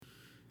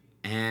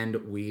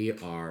And we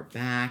are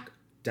back.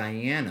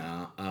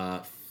 Diana,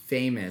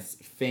 famous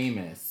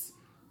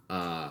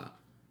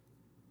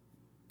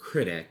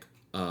critic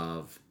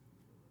of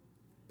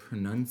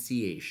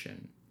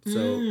pronunciation.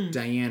 So,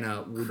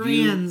 Diana, would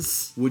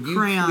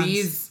you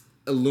please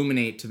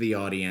illuminate to the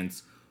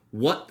audience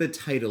what the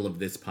title of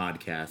this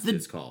podcast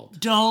is called?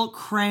 Dull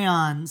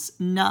crayons,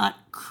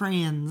 not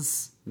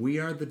crayons. We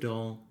are the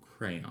dull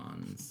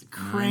crayons.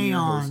 Crayons. I'm your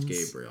host,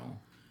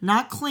 Gabriel.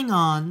 Not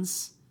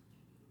Klingons.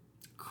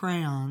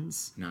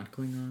 Crayons. Not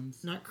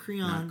Klingons. Not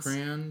crayons. Not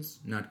crayons.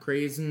 Not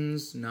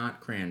craisins.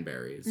 Not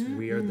cranberries. Mm-mm.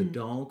 We are the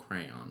dull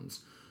crayons.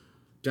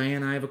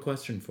 Diana, I have a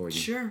question for you.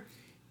 Sure.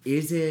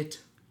 Is it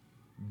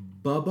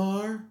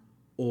Babar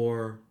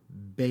or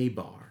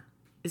Babar?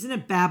 Isn't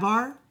it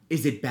Babar?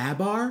 Is it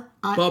Babar?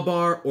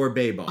 Babar or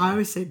Babar? I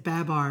always say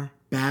Babar.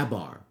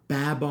 Babar.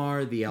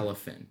 Babar the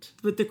elephant.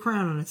 With the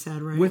crown on his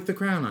head, right? With the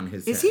crown on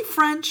his head. Is he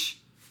French?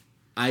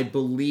 I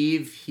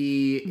believe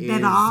he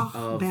is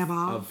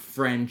of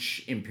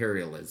French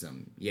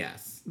imperialism.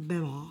 Yes.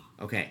 Babar.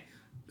 Okay.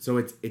 So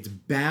it's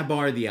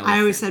Babar the elephant. I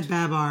always said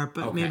Babar,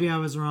 but maybe I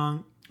was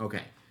wrong.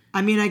 Okay.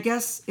 I mean, I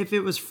guess if it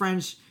was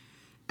French,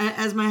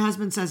 as my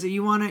husband says,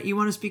 you want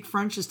to speak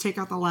French, just take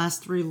out the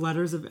last 3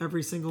 letters of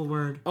every single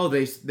word. Oh,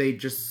 they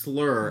just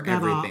slur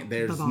everything.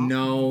 There's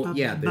no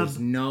Just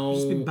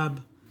be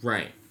bub.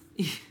 Right.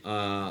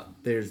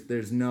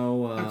 There's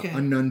no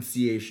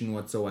enunciation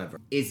whatsoever.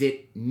 Is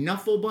it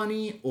Knuffle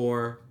Bunny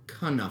or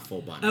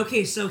Knuffle Bunny?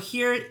 Okay, so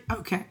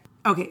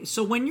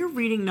so when you're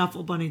reading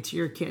Knuffle Bunny to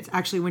your kids,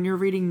 actually when you're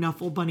reading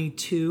Knuffle Bunny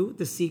 2,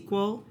 the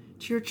sequel,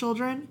 to your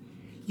children,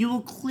 you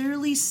will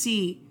clearly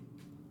see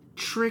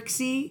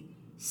Trixie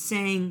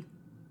saying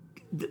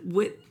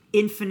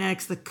in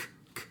phonetics the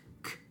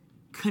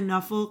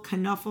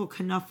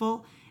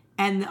knuffle,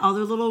 and the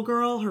other little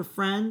girl, her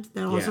friend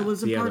that also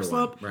lives in Park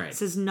Slope,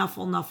 says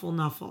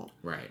nuffle.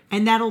 Right.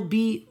 And that'll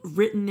be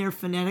written there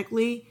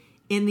phonetically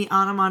in the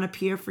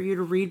onomatopoeia for you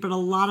to read, but a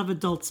lot of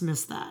adults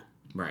miss that.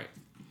 Right.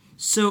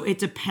 So it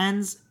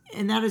depends,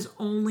 and that is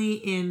only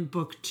in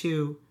book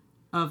 2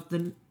 of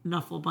the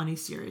Knuffle Bunny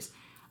series.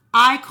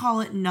 I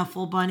call it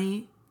Knuffle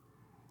Bunny,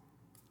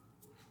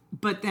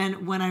 but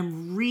then when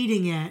I'm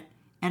reading it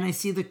and I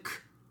see the k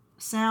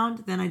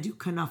sound, then I do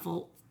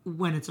knuffle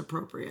when it's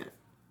appropriate.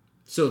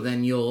 So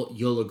then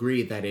you'll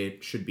agree that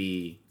it should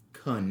be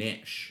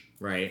Knish,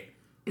 right?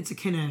 It's a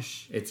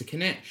Knish. It's a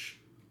Knish.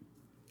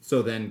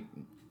 So then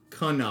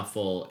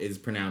Knuffle is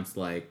pronounced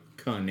like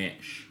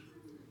Knish.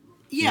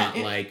 Yeah,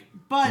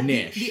 but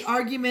niche. The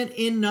argument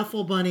in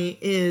Knuffle Bunny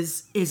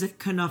is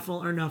it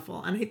Knuffle or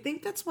Knuffle? And I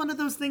think that's one of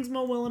those things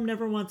Mo Willem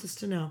never wants us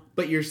to know.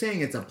 But you're saying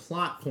it's a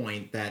plot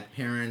point that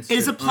parents It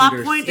is a plot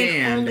point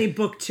in only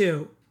book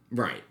 2.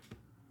 Right.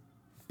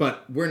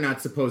 But we're not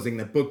supposing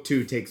that book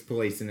 2 takes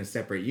place in a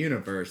separate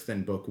universe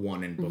than book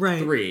 1 and book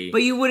 3.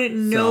 But you wouldn't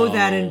know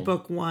that in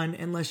book 1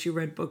 unless you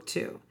read book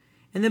 2.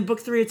 And then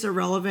book 3, it's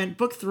irrelevant.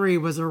 Book 3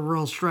 was a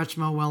real stretch,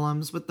 Mo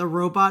Willems, with the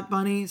robot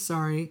bunny.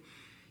 Sorry.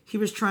 He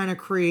was trying to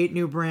create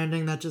new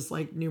branding that just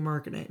new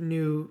marketing,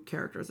 new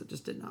characters that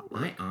just did not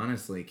work. I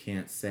honestly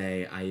can't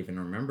say I even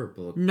remember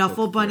book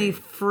Knuffle Bunny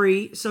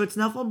free. So it's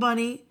Knuffle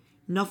Bunny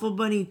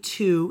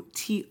 2,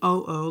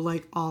 TOO,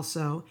 like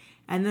also.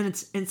 And then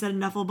it's instead of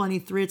Knuffle Bunny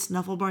 3, it's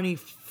Knuffle Bunny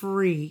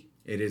free.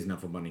 It is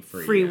Knuffle Bunny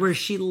free. Free, yes. Where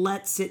she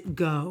lets it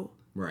go.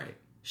 Right.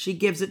 She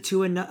gives it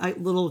to a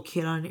little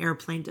kid on an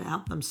airplane to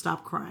help them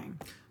stop crying.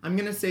 I'm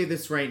going to say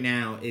this right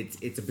now.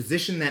 It's a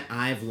position that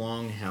I've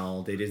long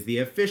held. It is the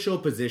official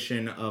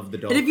position of the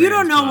Dull And if you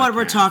don't know podcast. what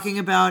we're talking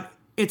about,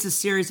 it's a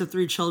series of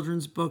 3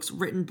 children's books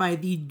written by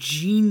the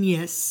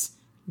genius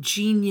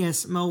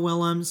Mo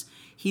Willems.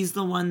 He's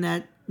the one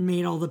that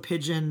made all the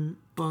pigeon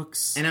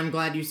books. And I'm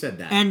glad you said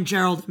that. And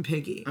Gerald and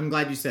Piggy. I'm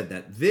glad you said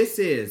that. This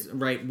is,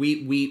 right,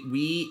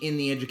 we in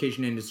the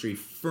education industry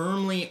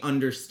firmly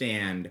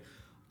understand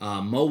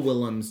Mo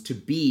Willems to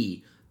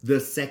be the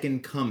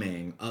second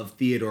coming of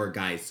Theodore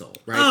Geisel,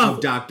 right?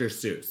 Of Dr.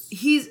 Seuss.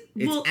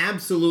 It's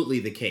absolutely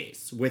the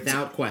case,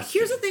 without question.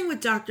 Here's the thing with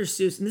Dr.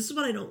 Seuss, and this is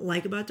what I don't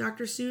like about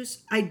Dr.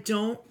 Seuss. I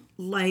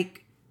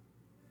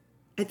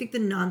think the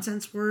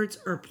nonsense words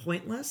are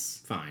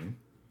pointless. Fine.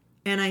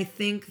 And I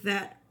think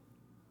that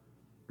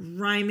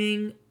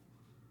rhyming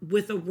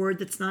with a word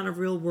that's not a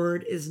real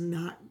word is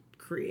not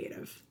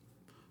creative.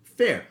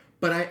 Fair.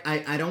 But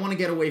I don't want to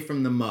get away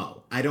from the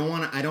Mo. I don't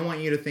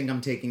want you to think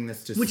I'm taking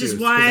this to which Seuss. Is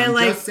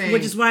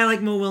why I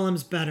like Mo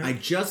Willems better. I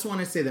just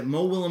want to say that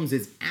Mo Willems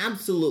is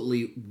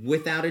absolutely,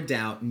 without a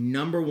doubt,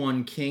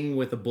 #1 king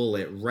with a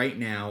bullet right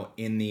now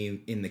in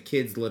the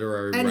kids'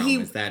 literary realm.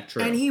 Is that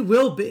true? And he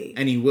will be.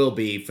 And he will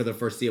be for the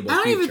foreseeable future.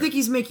 I don't even think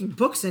he's making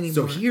books anymore.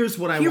 So here's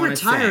what I want to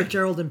say. He retired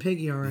Gerald and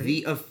Piggy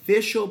already. The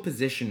official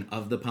position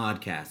of the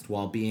podcast,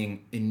 while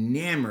being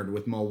enamored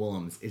with Mo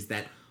Willems, is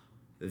that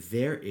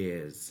there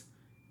is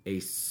a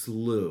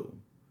slew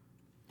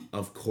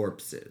of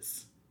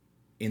corpses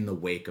in the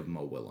wake of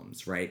Mo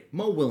Willems, right?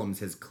 Mo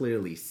Willems has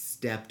clearly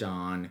stepped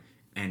on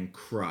and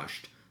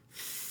crushed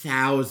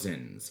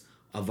thousands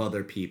of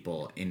other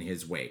people in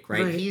his wake,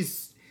 right?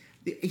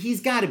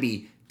 He's got to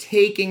be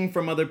taking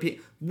from other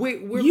people.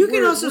 You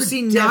can also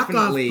see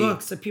knockoff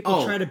books that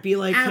people try to be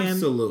like him.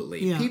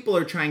 Absolutely. Yeah. People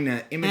are trying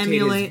to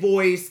imitate his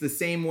voice the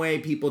same way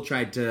people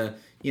tried to,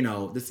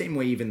 the same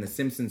way even The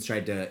Simpsons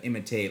tried to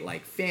imitate,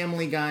 like,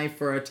 Family Guy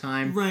for a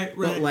time. Right.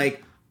 But,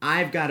 like,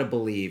 I've got to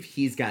believe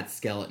he's got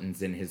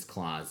skeletons in his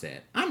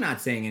closet. I'm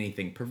not saying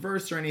anything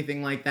perverse or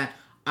anything like that.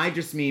 I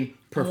just mean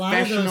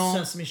professional. A lot of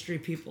those Sesame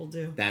Street people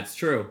do. That's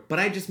true. But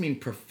I just mean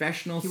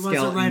professional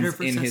skeletons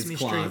in his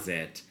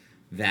closet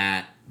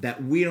that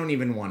we don't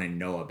even want to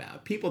know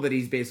about. People that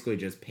he's basically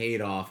just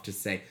paid off to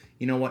say,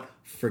 you know what?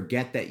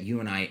 Forget that you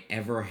and I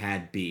ever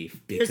had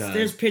beef because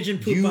there's pigeon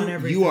poop on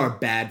everything. You are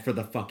bad for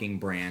the fucking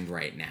brand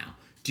right now.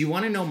 Do you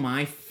want to know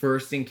my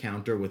first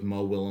encounter with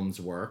Mo Willems'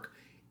 work?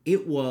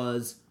 It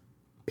was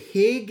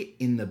Pig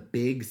in the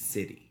Big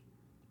City.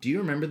 Do you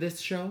remember this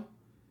show?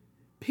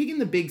 Pig in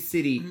the Big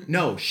City.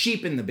 No,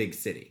 Sheep in the Big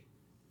City.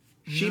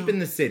 Sheep in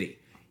the City.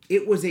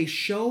 It was a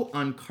show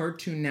on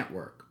Cartoon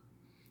Network.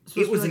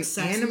 It was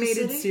an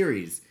animated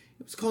series.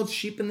 It was called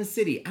Sheep in the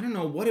City. I don't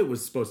know what it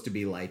was supposed to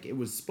be like. It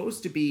was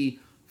supposed to be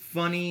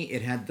funny.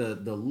 It had the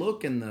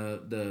look and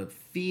the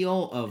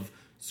feel of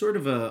sort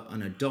of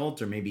an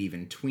adult or maybe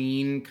even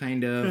tween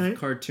kind of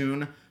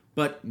cartoon.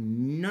 But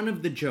none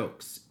of the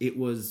jokes. It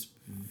was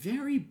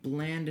very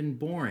bland and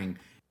boring.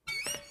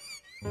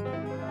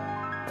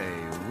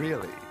 A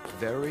really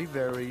very,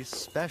 very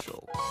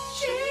special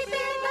Sheep in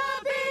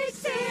the Big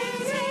City.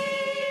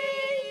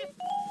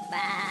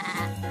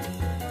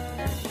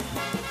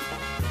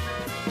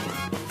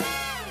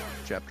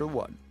 Chapter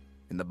 1.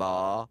 In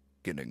the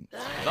beginning.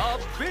 The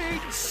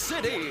big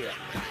city,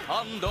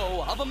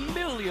 condo of a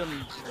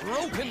million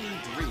broken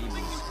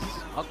dreams.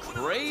 A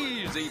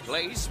crazy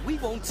place we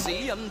won't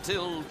see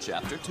until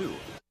Chapter 2.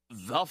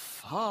 The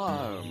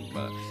farm,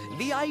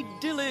 the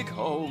idyllic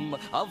home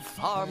of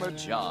Farmer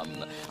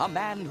John, a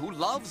man who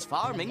loves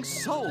farming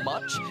so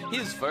much,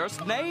 his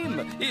first name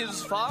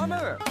is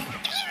Farmer.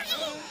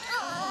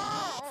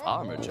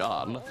 Farmer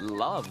John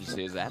loves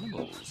his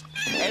animals,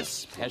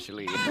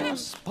 especially a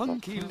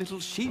spunky little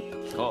sheep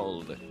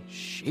called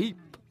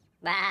Sheep.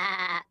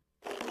 I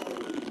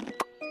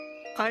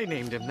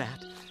named him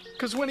that,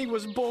 because when he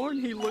was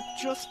born, he looked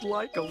just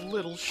like a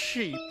little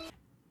sheep.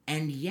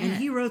 And yet... And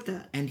he wrote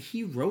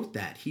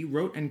that. He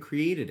wrote and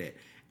created it.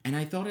 And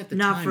I thought at the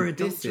time... Not for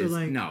adults or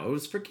like... No, it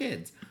was for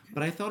kids.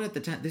 But I thought at the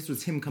time, this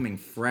was him coming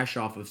fresh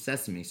off of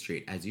Sesame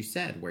Street, as you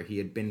said, where he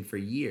had been for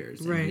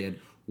years. Right. And he had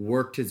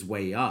worked his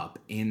way up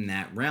in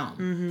that realm.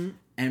 Mm-hmm.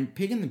 And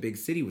Pig in the Big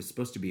City was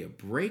supposed to be a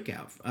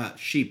breakout.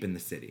 Sheep in the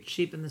City.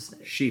 Sheep in the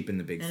City. Sheep in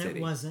the Big City. And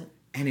it wasn't.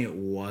 And it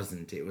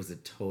wasn't. It was a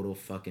total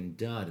fucking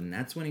dud. And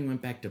that's when he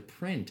went back to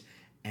print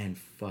and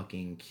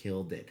fucking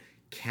killed it.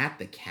 Cat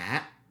the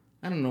Cat?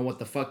 I don't know what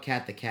the fuck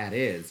Cat the Cat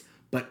is,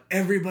 but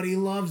everybody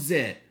loves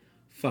it.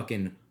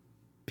 Fucking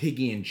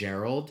Piggy and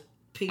Gerald.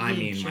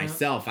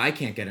 Myself, I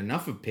can't get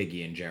enough of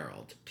Piggy and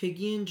Gerald.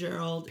 Piggy and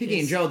Gerald. Piggy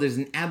and Gerald is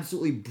an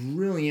absolutely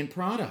brilliant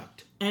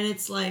product. And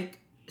it's like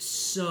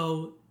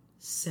so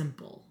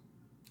simple.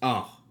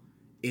 Oh,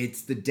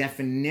 it's the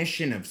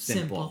definition of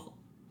simple.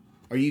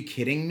 Are you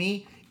kidding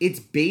me? It's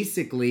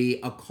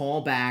basically a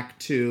callback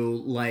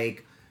to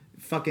like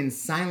fucking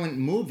silent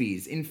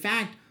movies. In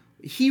fact,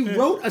 he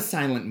wrote a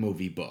silent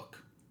movie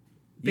book.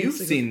 Basically.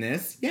 You've seen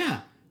this.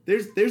 Yeah.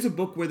 There's a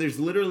book where there's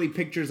literally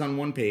pictures on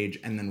one page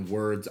and then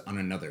words on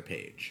another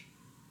page.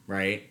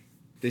 Right?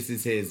 This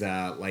is his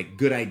like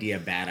good idea,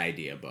 bad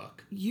idea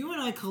book. You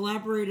and I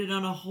collaborated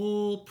on a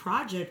whole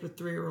project with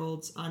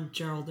 3-year-olds on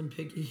Gerald and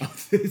Piggy. Oh,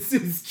 this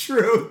is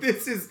true.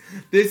 This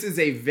is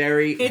a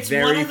very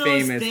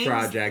famous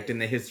project in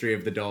the history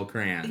of the dull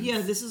crayons. Yeah,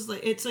 this is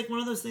like it's like one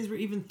of those things where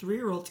even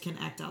 3-year-olds can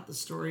act out the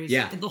stories.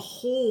 Yeah, and the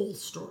whole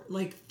story,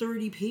 like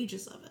 30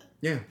 pages of it.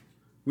 Yeah,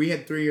 we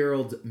had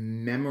 3-year-olds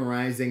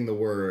memorizing the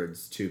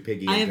words to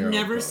Piggy. And I have Gerald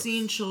never books.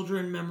 seen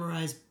children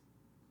memorize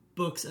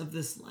books of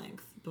this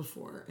length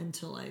before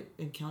until I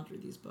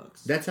encountered these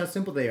books. That's how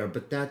simple they are,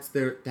 but that's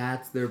their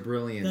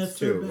brilliance that's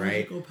too, their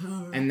right?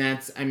 Power. And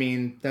that's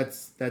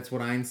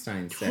what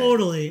Einstein said.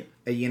 Totally.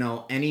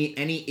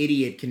 Any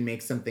idiot can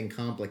make something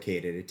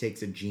complicated. It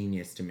takes a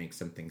genius to make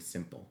something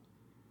simple.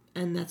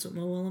 And that's what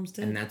Mo Willems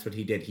did. And that's what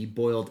he did. He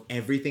boiled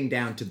everything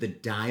down to the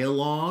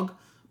dialogue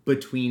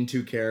between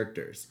two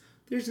characters.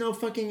 There's no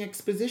fucking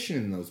exposition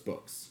in those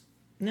books.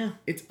 No.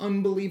 It's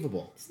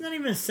unbelievable. It's not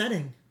even a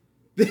setting.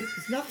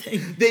 It's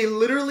nothing. They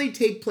literally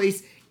take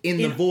place in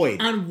the void.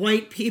 On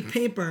white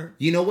paper.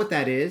 You know what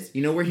that is?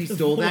 You know where he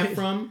stole that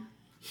from?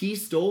 He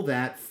stole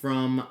that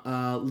from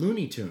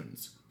Looney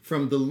Tunes.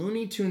 From the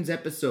Looney Tunes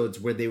episodes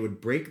where they would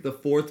break the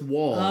fourth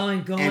wall. Oh,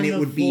 and go and in it the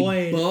would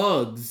void. be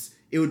Bugs.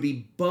 It would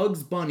be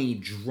Bugs Bunny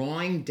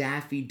drawing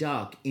Daffy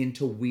Duck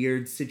into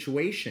weird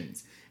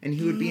situations. And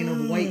he would be in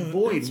a white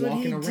void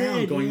walking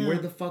around going, where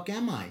the fuck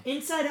am I?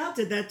 Inside Out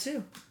did that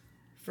too.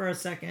 For a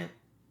second.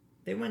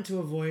 They went to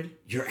a void.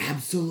 You're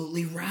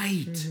absolutely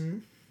right. Mm-hmm.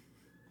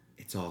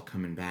 It's all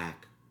coming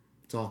back.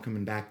 It's all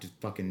coming back to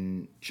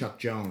fucking Chuck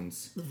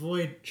Jones. The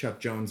void. Chuck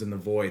Jones and the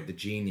void, the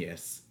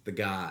genius, the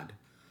god.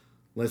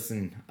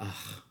 Listen,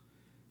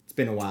 It's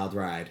been a wild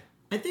ride.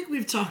 I think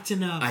we've talked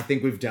enough. I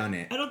think we've done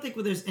it. I don't think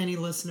there's any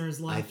listeners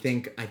left. I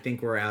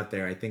think we're out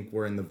there. I think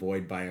we're in the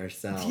void by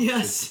ourselves.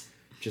 Yes.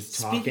 Just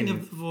Speaking talking.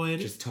 of the void.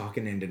 Just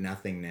talking into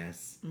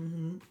nothingness.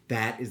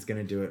 That is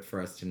going to do it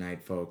for us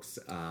tonight, folks.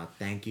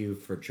 Thank you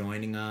for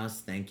joining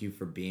us. Thank you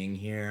for being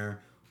here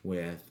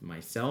with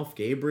myself,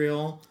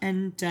 Gabriel.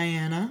 And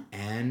Diana.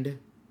 And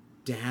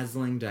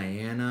Dazzling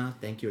Diana.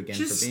 Thank you again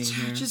for being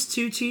here. Just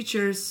two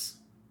teachers.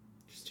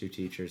 Just two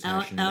teachers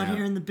Out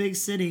here in the big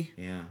city.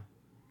 Yeah.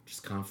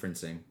 Just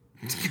conferencing.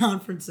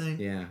 Conferencing.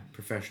 Yeah.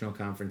 Professional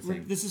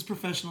conferencing. This is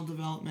professional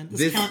development.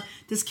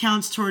 This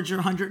counts towards your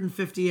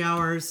 150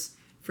 hours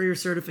for your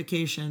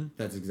certification.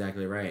 That's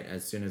exactly right.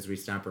 As soon as we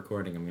stop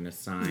recording, I'm going to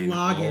sign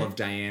Log all it. of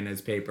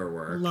Diana's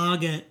paperwork.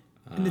 Log it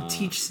in the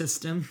teach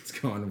system. It's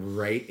going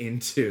right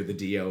into the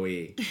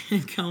DOE.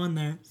 Go in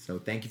there. So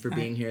thank you for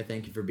being here.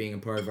 Thank you for being a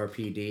part of our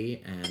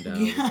PD. And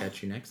we'll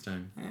catch you next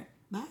time. All right.